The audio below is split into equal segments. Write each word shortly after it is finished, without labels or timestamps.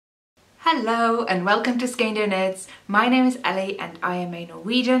Hello and welcome to Skeindeer Knits. My name is Ellie and I am a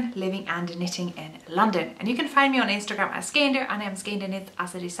Norwegian living and knitting in London. And you can find me on Instagram as Skeindeer and I am Skeindeer Knits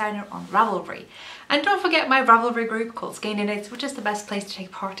as a designer on Ravelry. And don't forget my Ravelry group called Skeindeer Knits, which is the best place to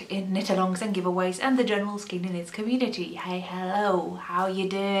take part in knit-alongs and giveaways and the general Skeindeer Knits community. Hey, hello, how you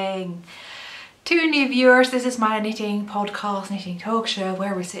doing? To new viewers, this is my knitting podcast, knitting talk show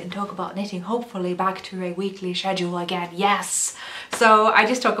where we sit and talk about knitting, hopefully back to a weekly schedule again, yes! So I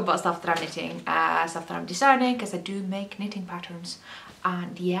just talk about stuff that I'm knitting, stuff that I'm designing, because I do make knitting patterns.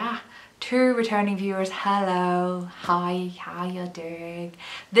 And yeah, to returning viewers, hello, hi, how you doing?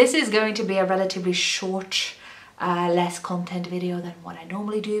 This is going to be a relatively short, less content video than what I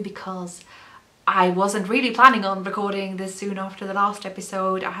normally do because I wasn't really planning on recording this soon after the last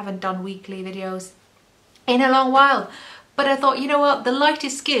episode. I haven't done weekly videos in a long while, but I thought, you know what, the light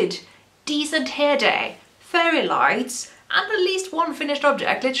is good, decent hair day, fairy lights, and at least one finished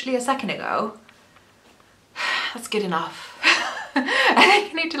object literally a second ago. That's good enough. I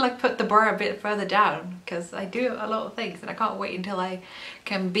think I need to put the bar a bit further down because I do a lot of things and I can't wait until I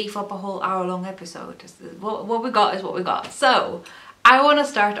can beef up a whole hour-long episode. What we got is what we got. So I want to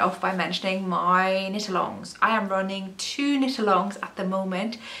start off by mentioning my knit-alongs. I am running 2 knit-alongs at the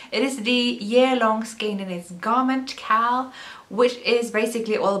moment. It is the year-long Skeindeer Knits garment KAL, which is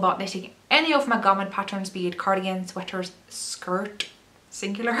basically all about knitting any of my garment patterns, be it cardigan, sweaters, skirt,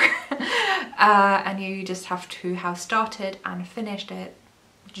 singular, and you just have to have started and finished it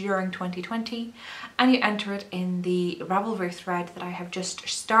during 2020 and you enter it in the Ravelry thread that I have just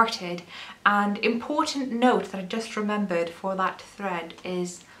started. And important note that I just remembered for that thread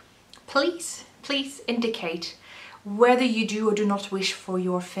is please indicate whether you do or do not wish for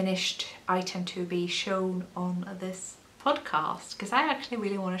your finished item to be shown on this podcast, because I actually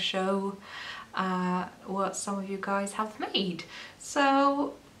really want to show what some of you guys have made,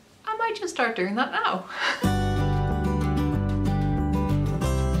 so I might just start doing that now.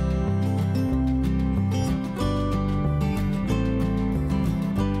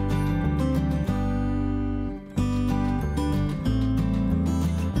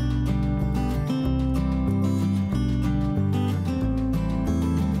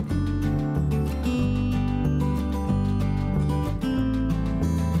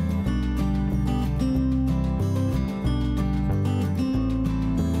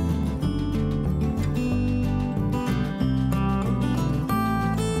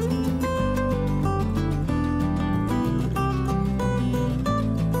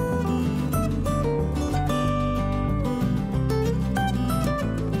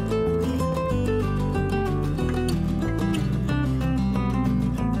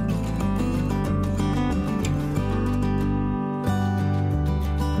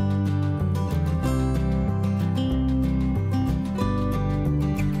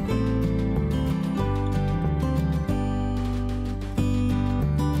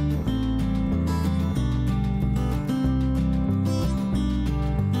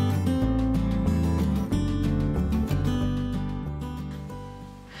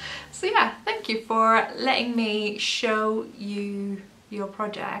 So yeah, thank you for letting me show you your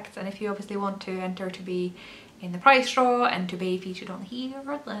project, and if you obviously want to enter to be in the prize draw and to be featured on here,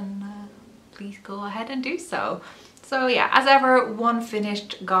 then please go ahead and do so. So yeah, as ever, one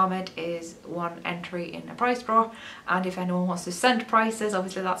finished garment is one entry in a prize draw, and if anyone wants to send prizes,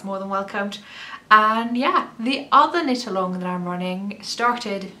 obviously that's more than welcomed. And yeah, the other knit along that I'm running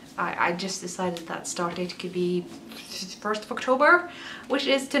started, I just decided that start date could be 1st of October, which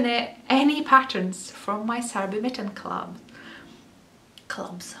is to knit any patterns from my Sarby Mitten club.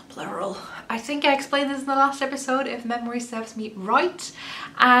 Clubs, plural. I think I explained this in the last episode if memory serves me right.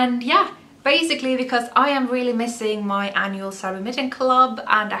 And yeah, basically because I am really missing my annual Sarby Mitten club,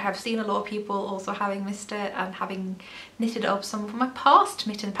 and I have seen a lot of people also having missed it and having knitted up some of my past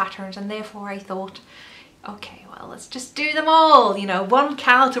mitten patterns, and therefore I thought, okay, well, let's just do them all, you know, one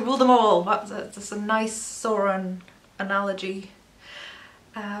KAL to rule them all. That's a nice Soren analogy.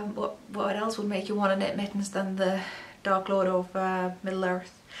 What else would make you want to knit mittens than the Dark Lord of Middle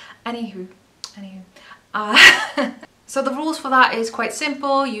Earth? Anywho. So the rules for that is quite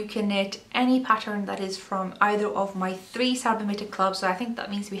simple. You can knit any pattern that is from either of my 3 Sarby Mitten clubs. So I think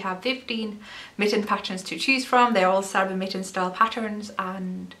that means we have 15 mitten patterns to choose from. They're all Sarby Mitten style patterns,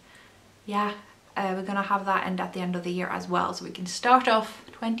 and yeah, we're gonna have that end at the end of the year as well. So we can start off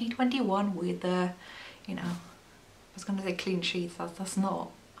 2021 with the, you know, I was gonna say clean sheets. That's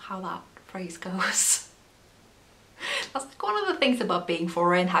not how that phrase goes. That's like one of the things about being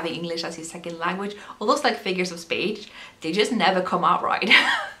foreign, having English as your second language. All those figures of speech, they just never come out right.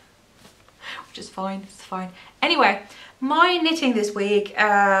 which is fine, it's fine. Anyway, my knitting this week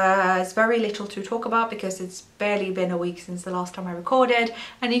is very little to talk about because it's barely been a week since the last time I recorded,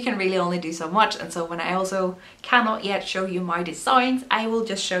 and you can really only do so much. And so when I also cannot yet show you my designs, I will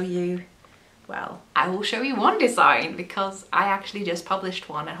just show you, well, I will show you one design because I actually just published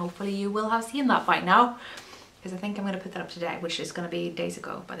one, and hopefully you will have seen that by now, because I think I'm going to put that up today, which is going to be days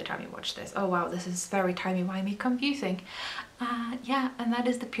ago by the time you watch this. Oh wow, this is very timey-wimey confusing. Yeah, and that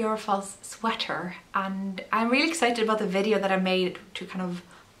is the Pure False sweater, and I'm really excited about the video that I made to kind of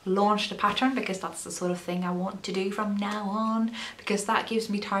launch the pattern, because that's the sort of thing I want to do from now on, because that gives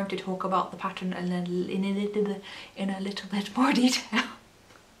me time to talk about the pattern in a little bit more detail.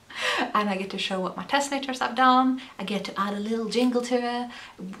 And I get to show what my test knitters have done. I get to add a little jingle to it.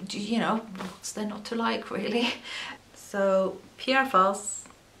 You know, what's there not to like, really? So, Pure False,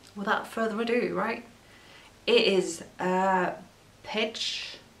 without further ado, right? It is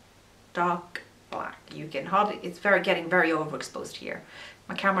pitch dark black. You can hardly, it's getting very overexposed here.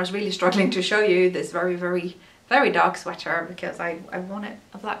 My camera's really struggling to show you this very, very, very dark sweater because I wanted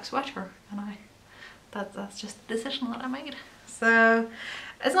a black sweater, and that's just the decision that I made. So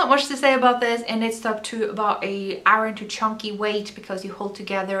there's not much to say about this, and it's up to about a iron to chunky weight because you hold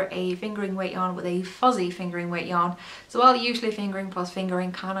together a fingering weight yarn with a fuzzy fingering weight yarn. So while usually fingering plus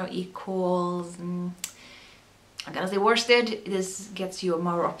fingering kind of equals, I'm gonna say worsted, this gets you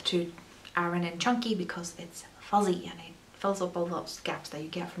more up to iron and chunky because it's fuzzy and it fills up all those gaps that you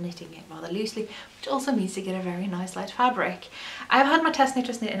get from knitting it rather loosely, which also means you get a very nice light fabric. I've had my test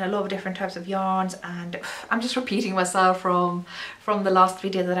knitters knit in a lot of different types of yarns, and I'm just repeating myself from the last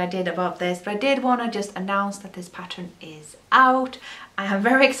video that I did about this, but I did want to just announce that this pattern is out. I am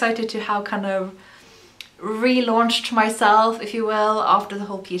very excited to have kind of relaunched myself, if you will, after the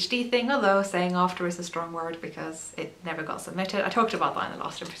whole PhD thing, although saying after is a strong word because it never got submitted. I talked about that in the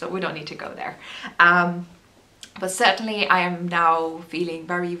last episode, we don't need to go there. But certainly I am now feeling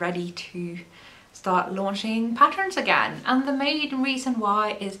very ready to start launching patterns again. And the main reason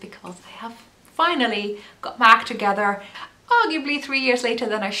why is because I have finally got my act together, arguably 3 years later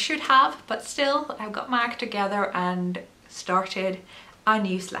than I should have, but still I've got my act together and started a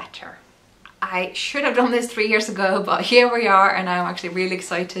newsletter. I should have done this 3 years ago, but here we are, and I'm actually really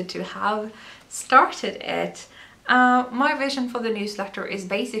excited to have started it. My vision for the newsletter is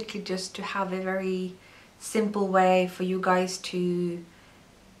basically just to have a very simple way for you guys to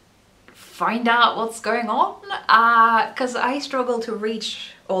find out what's going on, because I struggle to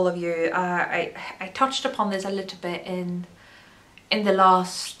reach all of you. I touched upon this a little bit in the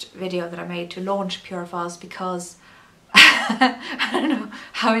last video that I made to launch Pure False, because I don't know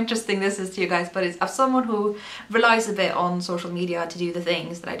how interesting this is to you guys, but as someone who relies a bit on social media to do the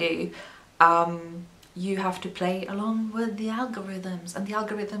things that I do, you have to play along with the algorithms, and the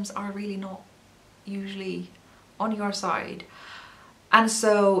algorithms are really not usually on your side. And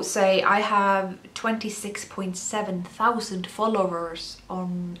so say I have 26.7 thousand followers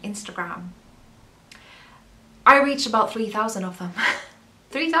on Instagram. I reach about 3,000 of them.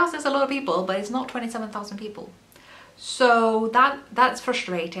 3,000 is a lot of people, but it's not 27,000 people. So that's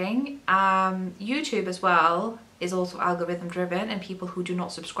frustrating. YouTube as well is also algorithm driven, and people who do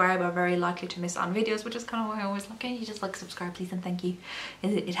not subscribe are very likely to miss on videos, which is kind of why I always like, can you just like subscribe please and thank you.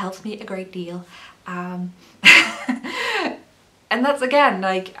 It helps me a great deal. And that's again,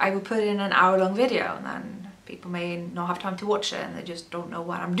 like I will put in an hour-long video and then people may not have time to watch it and they just don't know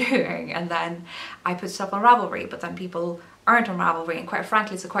what I'm doing, and then I put stuff on Ravelry, but then people aren't on Ravelry, and quite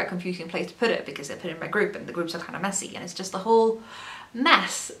frankly it's a quite confusing place to put it because I put it in my group and the groups are kind of messy, and it's just a whole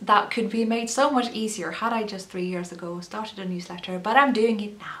mess that could be made so much easier had I just 3 years ago started a newsletter. But I'm doing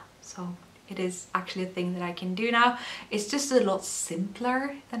it now, so it is actually a thing that I can do now. It's just a lot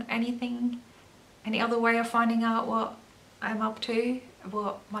simpler than any other way of finding out what I'm up to,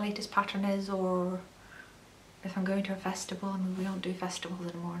 what my latest pattern is, or if I'm going to a festival. I mean, we don't do festivals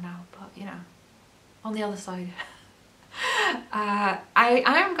anymore now, but you know, on the other side. I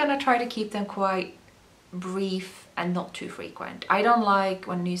am gonna try to keep them quite brief and not too frequent. I don't like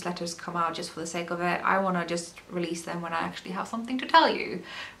when newsletters come out just for the sake of it. I want to just release them when I actually have something to tell you.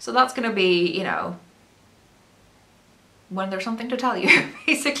 So that's gonna be, you know, when there's something to tell you,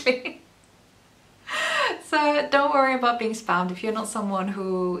 basically. So don't worry about being spammed. If you're not someone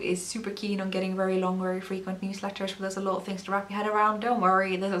who is super keen on getting very long, very frequent newsletters where there's a lot of things to wrap your head around, don't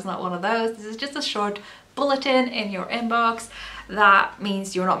worry, this is not one of those. This is just a short bulletin in your inbox. That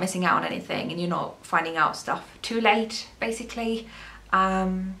means you're not missing out on anything and you're not finding out stuff too late, basically.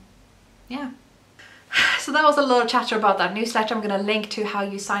 Yeah. so that was a lot of chatter about that newsletter. I'm going to link to how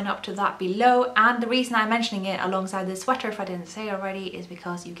you sign up to that below, and the reason I'm mentioning it alongside this sweater, if I didn't say already, is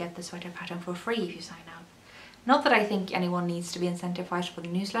because you get the sweater pattern for free if you sign up. Not that I think anyone needs to be incentivized for the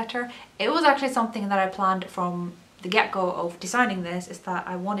newsletter. It was actually something that I planned from the get-go of designing this, is that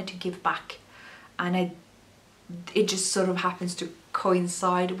I wanted to give back, and it just sort of happens to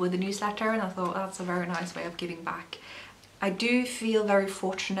coincide with the newsletter, and I thought that's a very nice way of giving back. I do feel very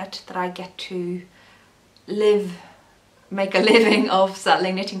fortunate that I get to make a living of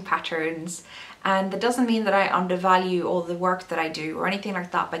selling knitting patterns, and that doesn't mean that I undervalue all the work that I do or anything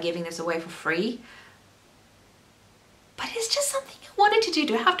like that by giving this away for free. But it's just something I wanted to do.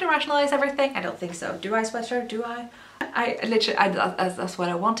 Do I have to rationalize everything? I don't think so. Do I, sweater? Do I? That's what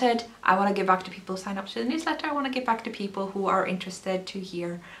I wanted. I want to give back to people who sign up to the newsletter. I want to give back to people who are interested to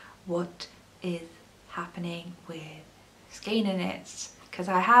hear what is happening with Skeindeer Knits, because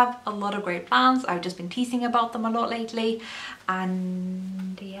I have a lot of great plans. I've just been teasing about them a lot lately,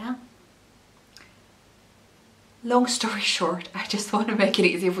 and yeah. Long story short, I just want to make it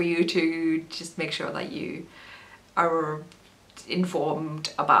easier for you to just make sure that you are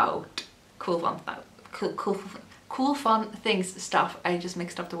informed about cool fun things stuff. I just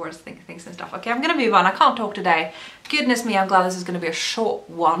mixed up the words, things and stuff. Okay, I'm gonna move on. I can't talk today. Goodness me, I'm glad this is gonna be a short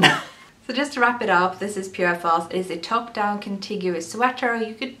one. So just to wrap it up, this is Pure Falls. It is a top-down contiguous sweater.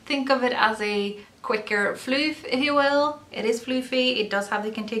 You could think of it as a quicker floof, if you will. It is floofy. It does have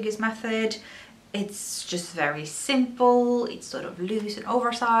the contiguous method. It's just very simple. It's sort of loose and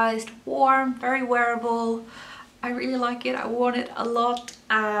oversized, warm, very wearable. I really like it. I want it a lot.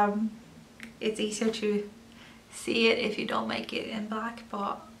 It's easier to see it if you don't make it in black,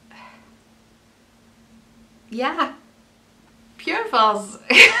 but yeah, Pure Falls.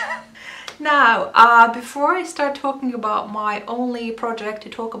 Now, before I start talking about my only project to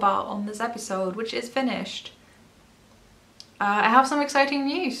talk about on this episode, which is finished, I have some exciting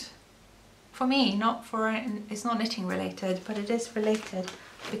news for me. It's not knitting related, but it is related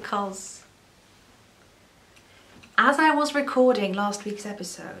because as I was recording last week's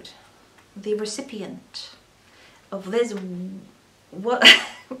episode, the recipient of this, what,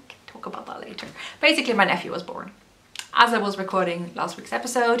 we can talk about that later. Basically, my nephew was born. As I was recording last week's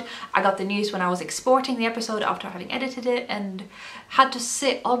episode, I got the news when I was exporting the episode after having edited it, and had to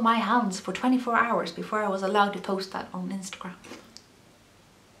sit on my hands for 24 hours before I was allowed to post that on Instagram.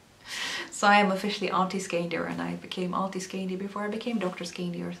 So I am officially Auntie Skeindeer, and I became Auntie Skeindeer before I became Dr.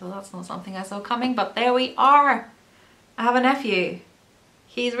 Skeindeer, so that's not something I saw coming, but there we are. I have a nephew.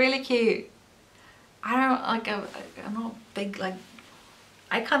 He's really cute. I'm not big, like,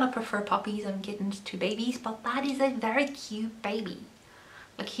 I kind of prefer puppies and kittens to babies, but that is a very cute baby.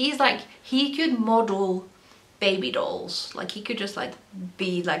 Like, he could model baby dolls. Like, he could just like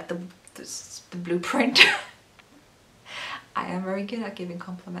be like the blueprint. I am very good at giving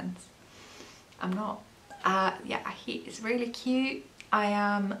compliments. I'm not. Yeah, he is really cute. I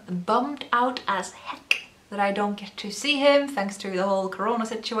am bummed out as heck that I don't get to see him thanks to the whole corona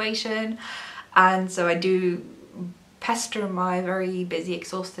situation, and so I do pester my very busy,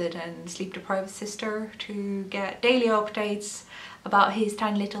 exhausted and sleep deprived sister to get daily updates about his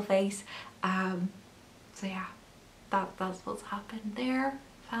tiny little face. So yeah, that's what's happened there.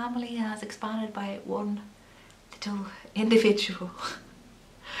 Family has expanded by one little individual.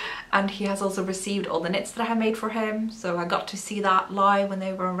 And he has also received all the knits that I have made for him, so I got to see that live when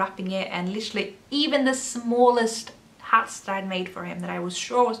they were unwrapping it, and literally even the smallest hats that I'd made for him that I was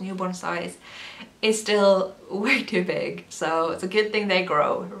sure was newborn size is still way too big, so it's a good thing they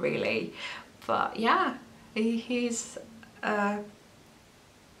grow, really. But yeah, he's out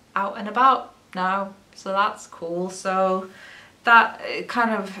and about now, so that's cool. So that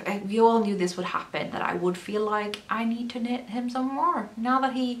kind of, we all knew this would happen, that I would feel like I need to knit him some more now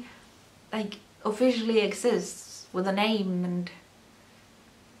that he like officially exists with a name and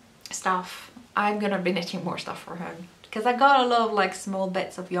stuff. I'm gonna be knitting more stuff for him because I got a lot of like small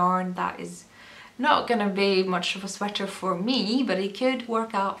bits of yarn that is not gonna be much of a sweater for me, but it could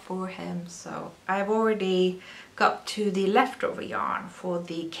work out for him. So I've already got to the leftover yarn for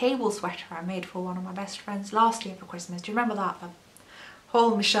the cable sweater I made for one of my best friends last year for Christmas. Do you remember that? The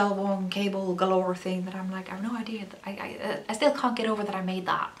whole Michelle Wong cable galore thing that I'm like, I have no idea. I still can't get over that I made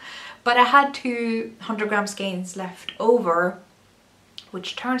that. But I had 200 gram skeins left over,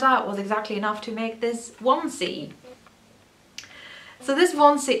 which turns out was exactly enough to make this onesie. So this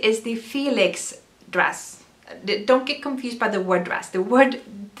onesie is the Felix dress. Don't get confused by the word dress. The word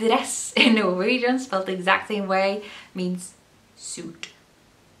dress in Norwegian, spelled the exact same way, means suit.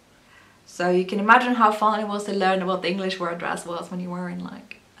 So you can imagine how fun it was to learn what the English word dress was when you were in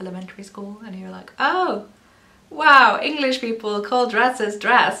like elementary school, and you're like, oh, wow, English people call dresses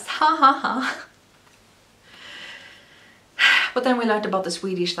dress, ha ha ha. But then we learned about the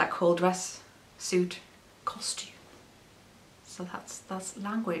Swedish that call dress suit costume. So that's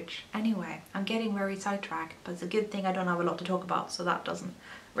language. Anyway, I'm getting very sidetracked, but it's a good thing I don't have a lot to talk about, so that doesn't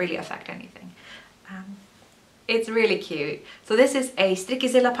really affect anything. It's really cute. So this is a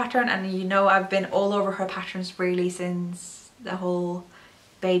Strickizilla pattern, and you know I've been all over her patterns really since the whole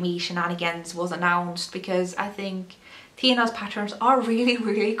baby shenanigans was announced, because I think Tina's patterns are really,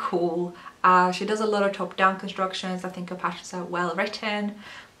 really cool. She does a lot of top-down constructions. I think her patterns are well written.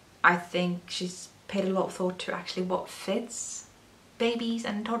 I think she's paid a lot of thought to actually what fits babies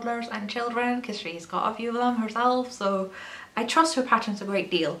and toddlers and children, because she's got a few of them herself, so I trust her patterns a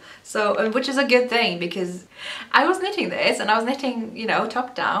great deal. So, which is a good thing, because I was knitting this and I was knitting, you know,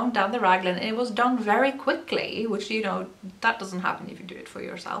 top down the raglan, and it was done very quickly, which, you know, that doesn't happen if you do it for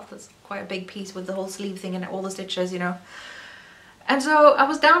yourself. That's quite a big piece with the whole sleeve thing and all the stitches, you know. And so I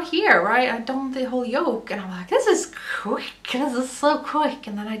was down here, right, I'd done the whole yoke, and I'm like, this is quick, this is so quick.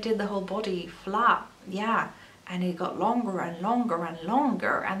 And then I did the whole body flat, yeah, and it got longer and longer and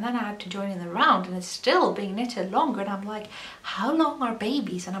longer, and then I had to join in the round, and it's still being knitted longer, and I'm like, how long are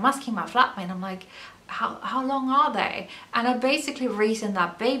babies? And I'm asking my flatmate, I'm like, how long are they? And I basically reasoned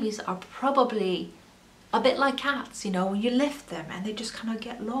that babies are probably a bit like cats, you know, when you lift them and they just kind of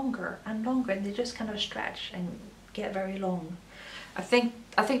get longer and longer, and they just kind of stretch and get very long. I think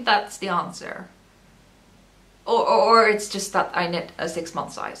that's the answer. Or it's just that I knit a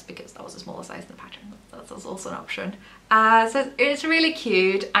 6-month size, because that was a smaller size in the pattern. That's also an option. So it's really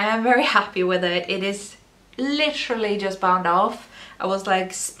cute. I am very happy with it. It is literally just bound off. I was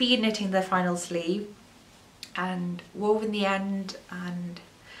like speed knitting the final sleeve and woven the end, and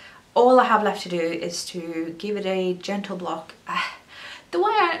all I have left to do is to give it a gentle block. The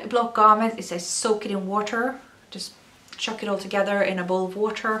way I block garments is I soak it in water. Just chuck it all together in a bowl of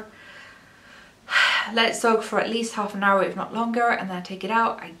water, let it soak for at least half an hour, if not longer, and then I take it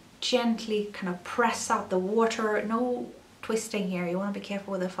out. I gently kind of press out the water, no twisting here, you want to be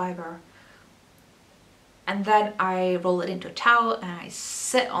careful with the fibre. And then I roll it into a towel and I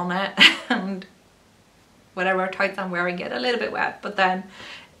sit on it, and whatever tights I'm wearing get a little bit wet, but then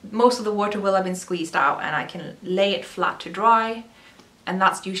most of the water will have been squeezed out, and I can lay it flat to dry. And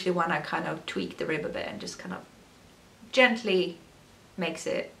that's usually when I kind of tweak the rib a bit and just kind of gently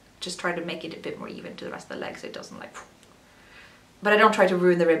just try to make it a bit more even to the rest of the leg, so it doesn't like, but I don't try to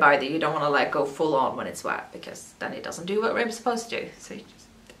ruin the rib either. You don't want to like go full on when it's wet, because then it doesn't do what rib's supposed to do. So you just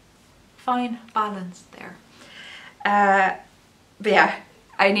fine balance there. But yeah,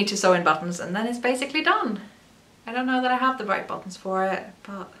 I need to sew in buttons, and then it's basically done. I don't know that I have the right buttons for it,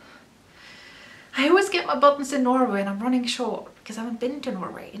 but I always get my buttons in Norway and I'm running short because I haven't been to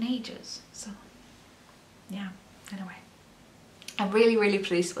Norway in ages. So yeah, anyway. I'm really, really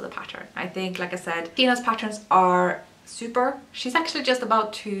pleased with the pattern. I think, like I said, Tina's patterns are super. She's actually just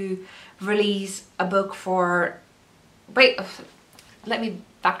about to release a book for, let me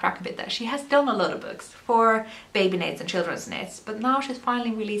backtrack a bit there. She has done a lot of books for baby knits and children's knits, but now she's finally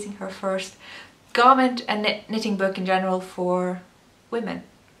releasing her first garment and knitting book in general for women.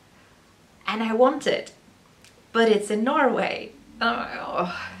 And I want it, but it's in Norway.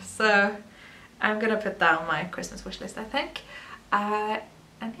 Oh, so I'm gonna put that on my Christmas wish list, I think.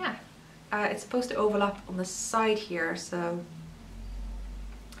 And yeah, it's supposed to overlap on the side here, so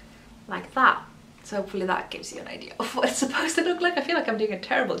like that. So hopefully that gives you an idea of what it's supposed to look like. I feel like I'm doing a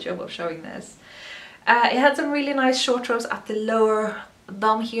terrible job of showing this. It had some really nice short rows at the lower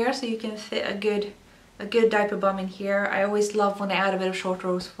bum here, so you can fit a good diaper bum in here. I always love when I add a bit of short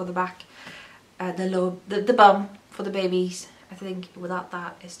rows for the back, the bum for the babies. I think without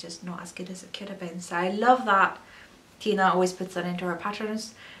that it's just not as good as it could have been. So I love that Tina always puts that into her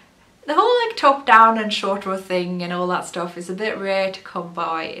patterns. The whole like top down and short row thing and all that stuff is a bit rare to come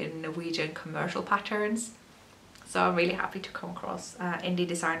by in Norwegian commercial patterns. So I'm really happy to come across indie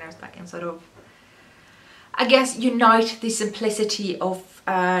designers that can sort of, I guess, unite the simplicity of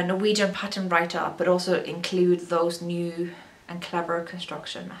Norwegian pattern write-up, but also include those new and clever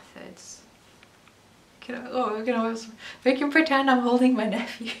construction methods. We can pretend I'm holding my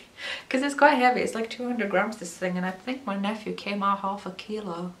nephew, because it's quite heavy. It's like 200 grams this thing, and I think my nephew came out half a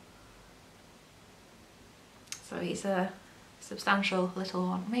kilo. So he's a substantial little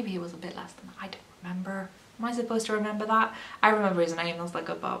one. Maybe he was a bit less than that. I don't remember. Am I supposed to remember that? I remember his name. I was like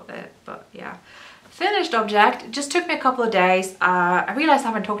about it, but yeah. Finished object. It just took me a couple of days. I realised I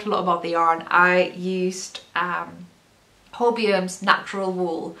haven't talked a lot about the yarn. I used Hobium's natural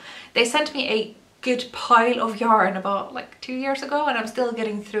wool. They sent me a good pile of yarn about like 2 years ago, and I'm still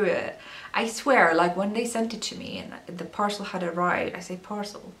getting through it. I swear, like when they sent it to me and the parcel had arrived, I say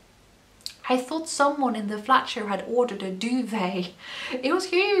parcel, I thought someone in the flat share had ordered a duvet. It was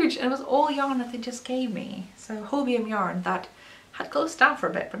huge and it was all yarn that they just gave me. So Hobium yarn that had closed down for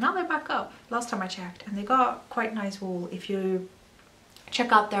a bit, but now they're back up last time I checked, and they got quite nice wool. If you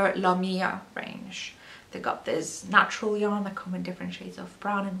check out their Lamia range, they got this natural yarn that come in different shades of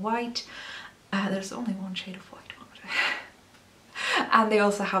brown and white. There's only one shade of white on it. And they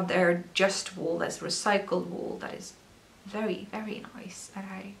also have their Just wool, that's recycled wool, that is very, very nice, and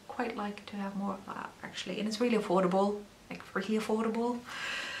I quite like to have more of that actually, and it's really affordable, like really affordable.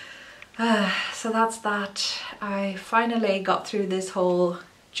 So that's that. I finally got through this whole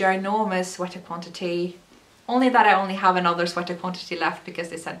ginormous sweater quantity, only that I only have another sweater quantity left because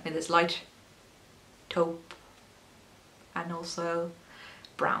they sent me this light taupe and also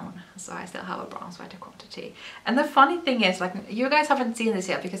brown, so I still have a brown sweater quantity. And the funny thing is, like, you guys haven't seen this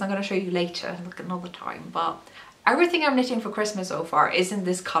yet because I'm going to show you later, like another time, but everything I'm knitting for Christmas so far is in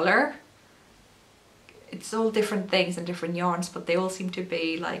this color. It's all different things and different yarns, but they all seem to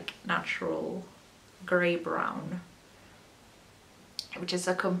be like natural grey brown, which is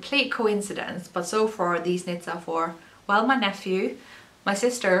a complete coincidence. But so far these knits are for, well, my nephew, my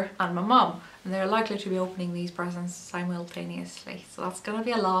sister and my mum, and they're likely to be opening these presents simultaneously, so that's gonna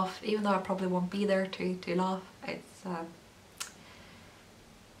be a laugh, even though I probably won't be there to laugh. It's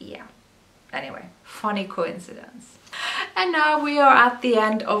yeah, anyway, funny coincidence. And now we are at the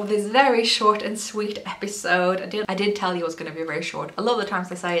end of this very short and sweet episode. I did tell you it was going to be very short. A lot of the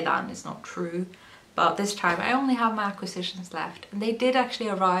times I say that and it's not true, but this time I only have my acquisitions left, and they did actually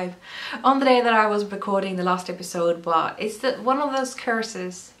arrive on the day that I was recording the last episode. But it's one of those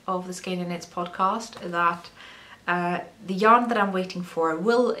curses of the Skeindeer Knits podcast that the yarn that I'm waiting for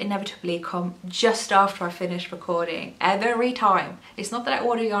will inevitably come just after I finish recording every time. It's not that I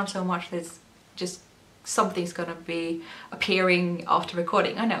order yarn so much that it's just something's gonna be appearing after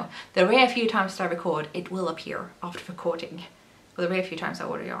recording. I know, the rare few times that I record, it will appear after recording. But the rare few times I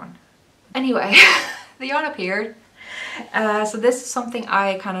order yarn. Anyway, the yarn appeared. So this is something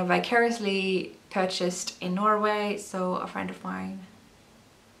I kind of vicariously purchased in Norway. So a friend of mine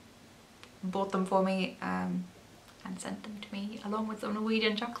bought them for me and sent them to me along with some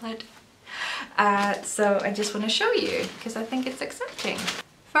Norwegian chocolate. So I just want to show you because I think it's exciting.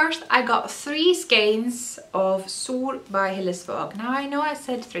 First, I got 3 skeins of Sol by Hillesvåg. Now I know I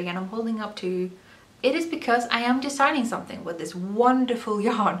said 3 and I'm holding up 2. It is because I am designing something with this wonderful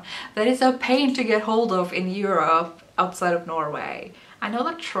yarn that is a pain to get hold of in Europe outside of Norway. I know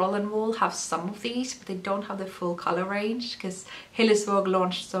that Trollen Wool have some of these, but they don't have the full color range because Hillesvåg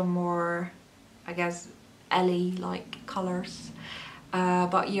launched some more, I guess, Ellie-like colors.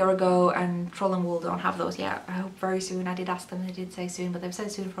 About a year ago, and Trollen Wool don't have those yet. I hope very soon. I did ask them, they did say soon, but they've said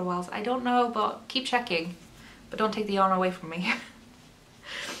soon for a while, so I don't know, but keep checking. But don't take the yarn away from me.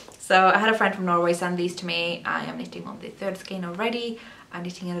 So I had a friend from Norway send these to me. I am knitting on the 3rd skein already. I'm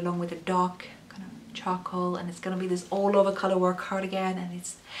knitting it along with a dark kind of charcoal, and it's gonna be this all over color work cardigan, and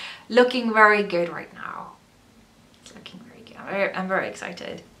it's looking very good right now. It's looking very good. I'm very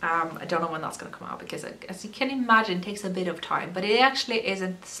excited. I don't know when that's going to come out because, as you can imagine, it takes a bit of time, but it actually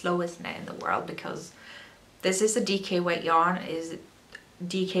isn't the slowest knit in the world because this is a DK weight yarn. It is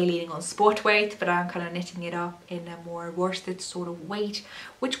DK leaning on sport weight, but I'm kind of knitting it up in a more worsted sort of weight,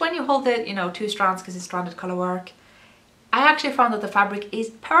 which when you hold it, you know, 2 strands because it's stranded color work, I actually found that the fabric is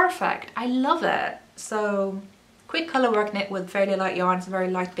perfect. I love it. So quick color work knit with fairly light yarn. It's a very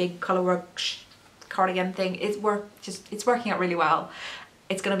light, big color work cardigan thing. It's working out really well.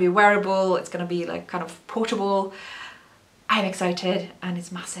 It's gonna be wearable, it's gonna be like kind of portable. I'm excited, and it's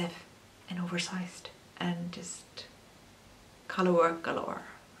massive and oversized and just color work galore.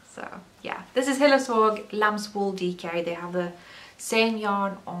 So yeah, this is Hillesvåg Lamb's Wool DK. They have the same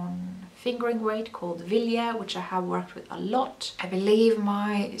yarn on fingering weight called Vidde, which I have worked with a lot. I believe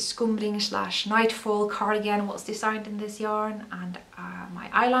my Skumring / Nightfall cardigan was designed in this yarn, and my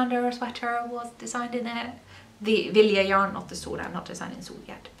Eyelander sweater was designed in it. The Vidde yarn, not the Sol. I'm not designing Sol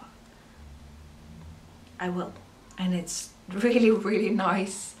yet, but I will. And it's really, really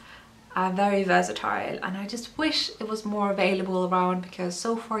nice. Very versatile, and I just wish it was more available around because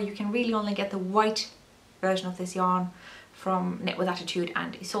so far you can really only get the white version of this yarn from Knit With Attitude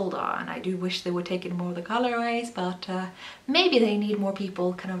and Isolde, and I do wish they would take in more of the colorways, but maybe they need more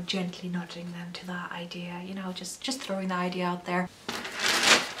people kind of gently nudging them to that idea, you know, just throwing the idea out there.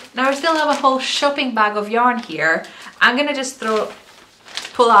 Now I still have a whole shopping bag of yarn here. I'm gonna just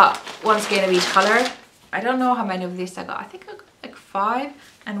pull out 1 skein of each color. I don't know how many of these I got. I think I got like 5,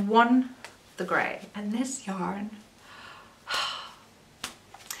 and 1 the grey. And this yarn,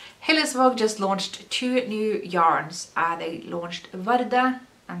 Hillesvåg just launched 2 new yarns. They launched Vidde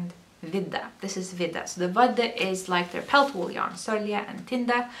and Vidde. This is Vidde. So the Vidde is like their pelt wool yarn, Sølje and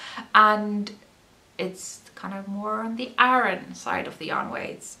Tinde, and it's kind of more on the Aran side of the yarn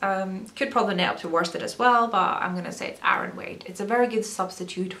weights. Could probably knit up to worsted as well, but I'm gonna say it's Aran weight. It's a very good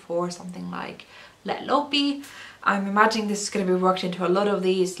substitute for something like Let Lopi. I'm imagining this is going to be worked into a lot of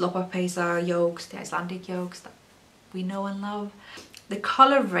these Loppapesa yokes, the Icelandic yokes that we know and love. The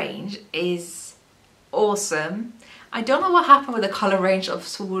colour range is awesome. I don't know what happened with the colour range of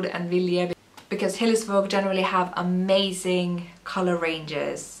Sol and Vilje, because Hillesvåg generally have amazing colour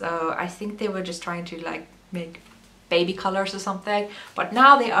ranges. So I think they were just trying to like make baby colours or something, but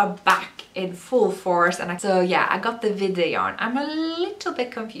now they are back in full force. And so yeah, I got the Vidde yarn. I'm a little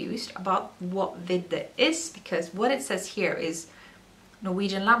bit confused about what Vidde is, because what it says here is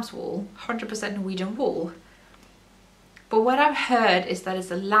Norwegian lamb's wool, 100% Norwegian wool. But what I've heard is that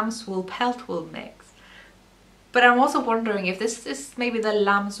it's a lamb's wool pelt wool mix. But I'm also wondering if this is maybe the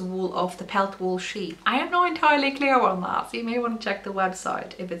lamb's wool of the pelt wool sheep. I am not entirely clear on that, so you may want to check the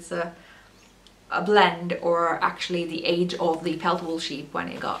website if it's a blend or actually the age of the pelt wool sheep when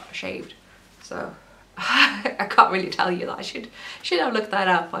it got shaved. So I can't really tell you that. I should have looked that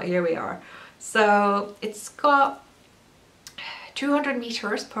up, but here we are. So it's got 200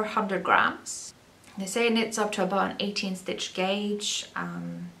 meters per 100 grams. They say it knits up to about an 18 stitch gauge.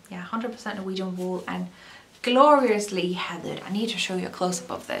 Yeah, 100% Norwegian wool and gloriously heathered. I need to show you a close-up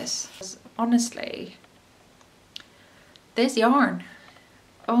of this. Honestly, this yarn,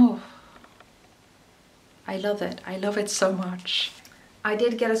 oh, I love it. I love it so much. I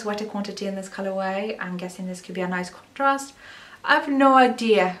did get a sweater quantity in this colorway. I'm guessing this could be a nice contrast. I have no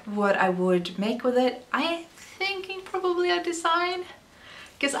idea what I would make with it. I'm thinking probably a design,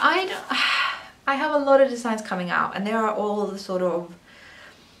 because I have a lot of designs coming out, and they are all the sort of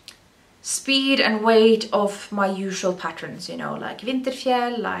speed and weight of my usual patterns, you know, like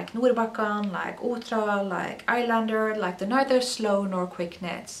Vinterfjell, like Nordbakken, like Otra, like Islander, like the neither slow nor quick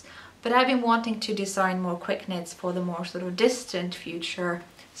knits. But I've been wanting to design more quick knits for the more sort of distant future.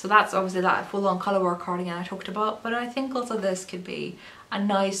 So that's obviously that full-on colourwork cardigan I talked about, but I think also this could be a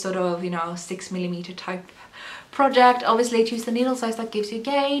nice sort of, you know, 6mm type project. Obviously choose the needle size that gives you a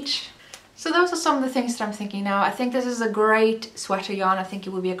gauge. So those are some of the things that I'm thinking now. I think this is a great sweater yarn. I think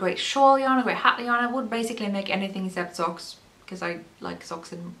it would be a great shawl yarn, a great hat yarn. I would basically make anything except socks, because I like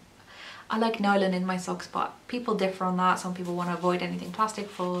socks and I like nylon in my socks, but people differ on that. Some people want to avoid anything plastic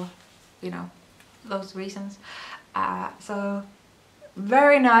for, you know, those reasons. So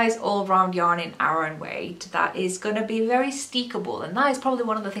very nice all-round yarn in Aran weight that is going to be very steekable, and that is probably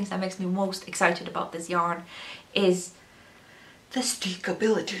one of the things that makes me most excited about this yarn, is the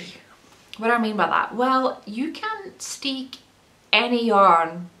steekability. What do I mean by that? Well, you can steek any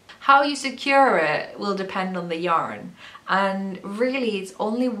yarn. How you secure it will depend on the yarn, and really it's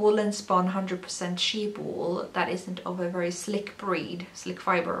only woolen spun 100% sheep wool that isn't of a very slick breed, slick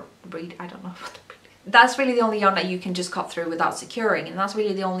fiber breed, I don't know what the breed is. That's really the only yarn that you can just cut through without securing, and that's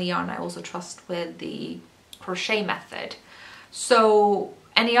really the only yarn I also trust with the crochet method. So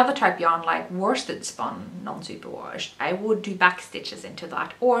any other type yarn like worsted spun non-superwash, I would do back stitches into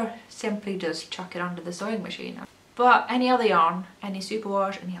that, or simply just chuck it under the sewing machine. But any other yarn, any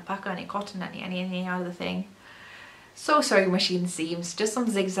superwash, any alpaca, any cotton, any other thing, sew sewing machine seams, just some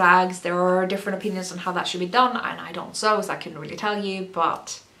zigzags. There are different opinions on how that should be done, and I don't sew, so I couldn't really tell you,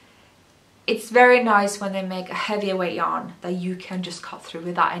 but it's very nice when they make a heavier weight yarn that you can just cut through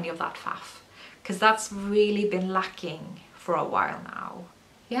without any of that faff, because that's really been lacking for a while now.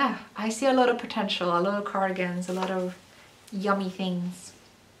 Yeah, I see a lot of potential, a lot of cardigans, a lot of yummy things.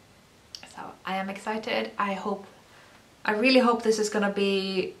 So I am excited. I really hope this is going to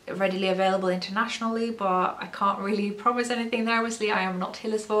be readily available internationally, but I can't really promise anything there. Obviously, I am not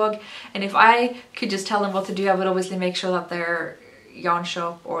Hillesvåg, and if I could just tell them what to do, I would obviously make sure that their yarn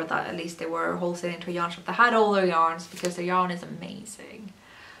shop, or that at least they were wholesaling to a yarn shop that had all their yarns, because their yarn is amazing.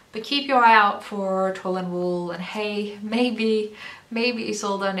 But keep your eye out for Troll and Wool, and hey, maybe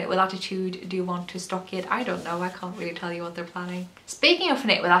Isolde and Knit with Attitude do want to stock it. I don't know, I can't really tell you what they're planning. Speaking of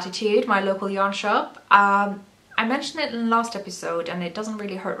Knit with Attitude, my local yarn shop, I mentioned it in the last episode, and it doesn't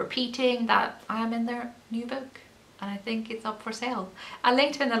really hurt repeating that I am in their new book, and I think it's up for sale. I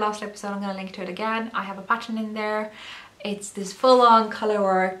linked it in the last episode, I'm going to link to it again. I have a pattern in there. It's this full-on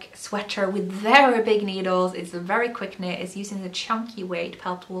colourwork sweater with very big needles. It's a very quick knit. It's using the chunky weight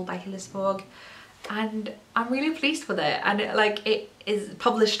pelt wool by Hillesvåg, and I'm really pleased with it. And it is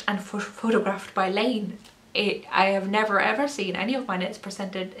published and photographed by Lane. I have never ever seen any of my knits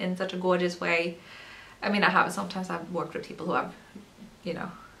presented in such a gorgeous way. I mean, I have sometimes I've worked with people who have, you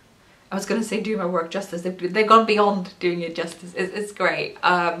know, I was going to say do my work justice. They've gone beyond doing it justice. It's great.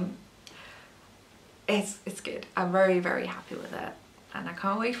 It's good. I'm very, very happy with it, and I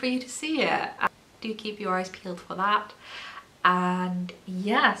can't wait for you to see it. Do keep your eyes peeled for that. And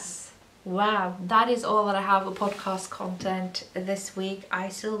yes, wow, that is all that I have of podcast content this week. I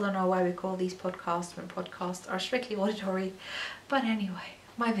still don't know why we call these podcasts when podcasts are strictly auditory, but anyway,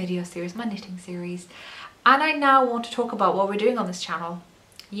 my video series, my knitting series. And I now want to talk about what we're doing on this channel.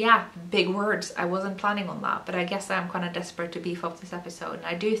 Yeah, big words. I wasn't planning on that, but I guess I'm kind of desperate to beef up this episode, and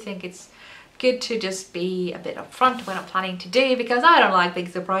I do think it's good to just be a bit upfront when I'm planning to do, because I don't like big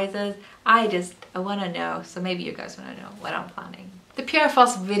surprises. I want to know, so maybe you guys want to know what I'm planning. The Pure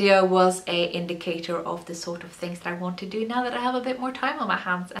Fuss video was a indicator of the sort of things that I want to do now that I have a bit more time on my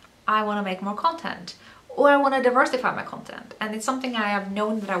hands. I want to make more content, or I want to diversify my content, and it's something I have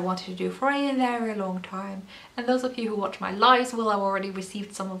known that I wanted to do for a very long time. And those of you who watch my lives will have already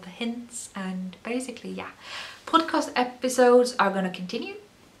received some of the hints. And basically, yeah, podcast episodes are going to continue.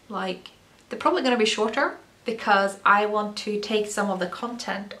 Like, they're probably going to be shorter because I want to take some of the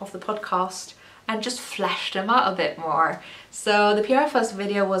content of the podcast and just flesh them out a bit more. So the Pure Fuss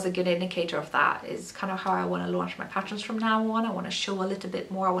video was a good indicator of that. Is kind of how I want to launch my patterns from now on. I want to show a little bit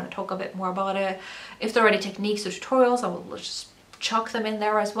more. I want to talk a bit more about it. If there are any techniques or tutorials, I will just chuck them in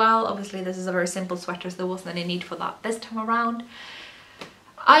there as well. Obviously this is a very simple sweater, so there wasn't any need for that this time around.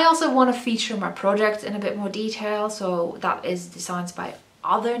 I also want to feature my projects in a bit more detail, so that is designs by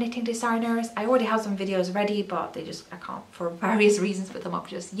other knitting designers. I already have some videos ready, but I can't for various reasons put them up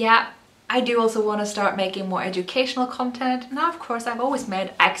just yet. I do also want to start making more educational content. Now, of course, I've always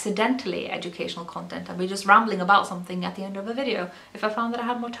made accidentally educational content. I'll be just rambling about something at the end of a video if I found that I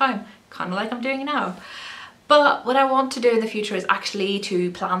had more time, kind of like I'm doing now. But what I want to do in the future is actually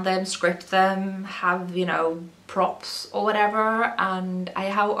to plan them, script them, have, you know, props or whatever. And I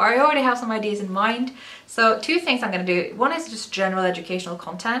already have some ideas in mind. So 2 things I'm going to do. One is just general educational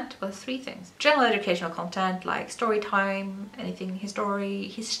content. Well, 3 things. General educational content like story time, anything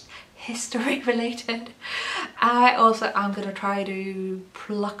history related. I'm going to try to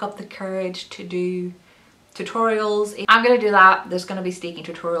pluck up the courage to do tutorials. I'm going to do that. There's going to be steeking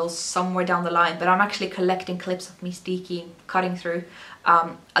tutorials somewhere down the line, but I'm actually collecting clips of me steeking, cutting through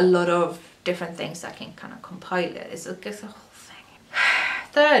a lot of different things that I can kind of compile it. It's a whole thing.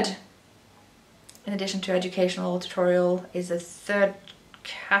 Third, in addition to educational tutorial, is a third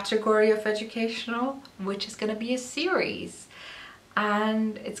category of educational, which is going to be a series.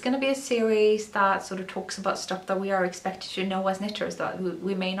 And it's going to be a series that sort of talks about stuff that we are expected to know as knitters that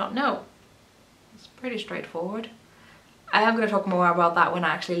we may not know. It's pretty straightforward. I am going to talk more about that when I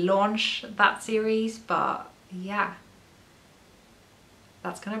actually launch that series, but yeah,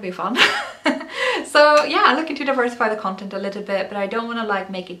 that's going to be fun. So yeah, I'm looking to diversify the content a little bit, but I don't want to like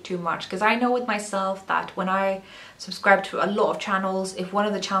make it too much, because I know with myself that when I subscribe to a lot of channels, if one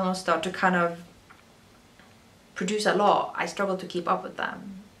of the channels start to kind of produce a lot, I struggle to keep up with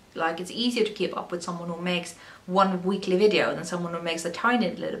them. Like, it's easier to keep up with someone who makes one weekly video than someone who makes a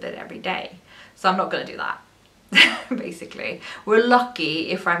tiny little bit every day. So I'm not going to do that. Basically, we're lucky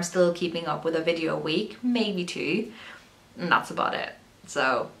if I'm still keeping up with a video a week, maybe 2, and that's about it.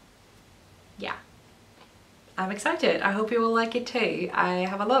 So yeah, I'm excited. I hope you will like it too. I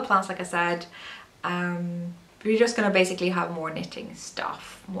have a lot of plans, like I said. We're just going to basically have more knitting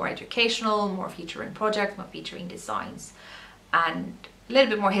stuff, more educational, more featuring projects, more featuring designs, and a little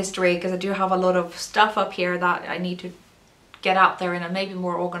bit more history, because I do have a lot of stuff up here that I need to get out there in a maybe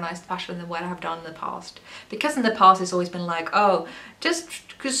more organized fashion than what I have done in the past. Because in the past it's always been like, oh, just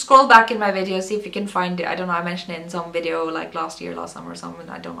scroll back in my video, see if you can find it. I don't know, I mentioned it in some video like last summer or something.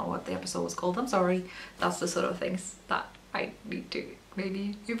 I don't know what the episode was called, I'm sorry. That's the sort of things that I need to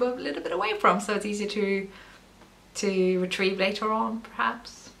maybe move a little bit away from, so it's easier to retrieve later on,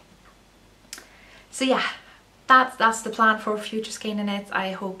 perhaps. So yeah, that's the plan for future Skeindeer Knits.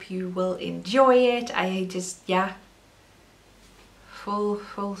 I hope you will enjoy it. Yeah,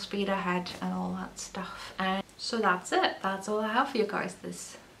 full speed ahead and all that stuff. And so that's it. That's all I have for you guys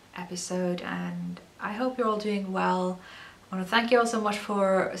this episode, and I hope you're all doing well. I want to thank you all so much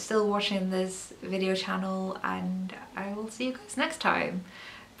for still watching this video channel, and I will see you guys next time.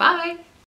 Bye!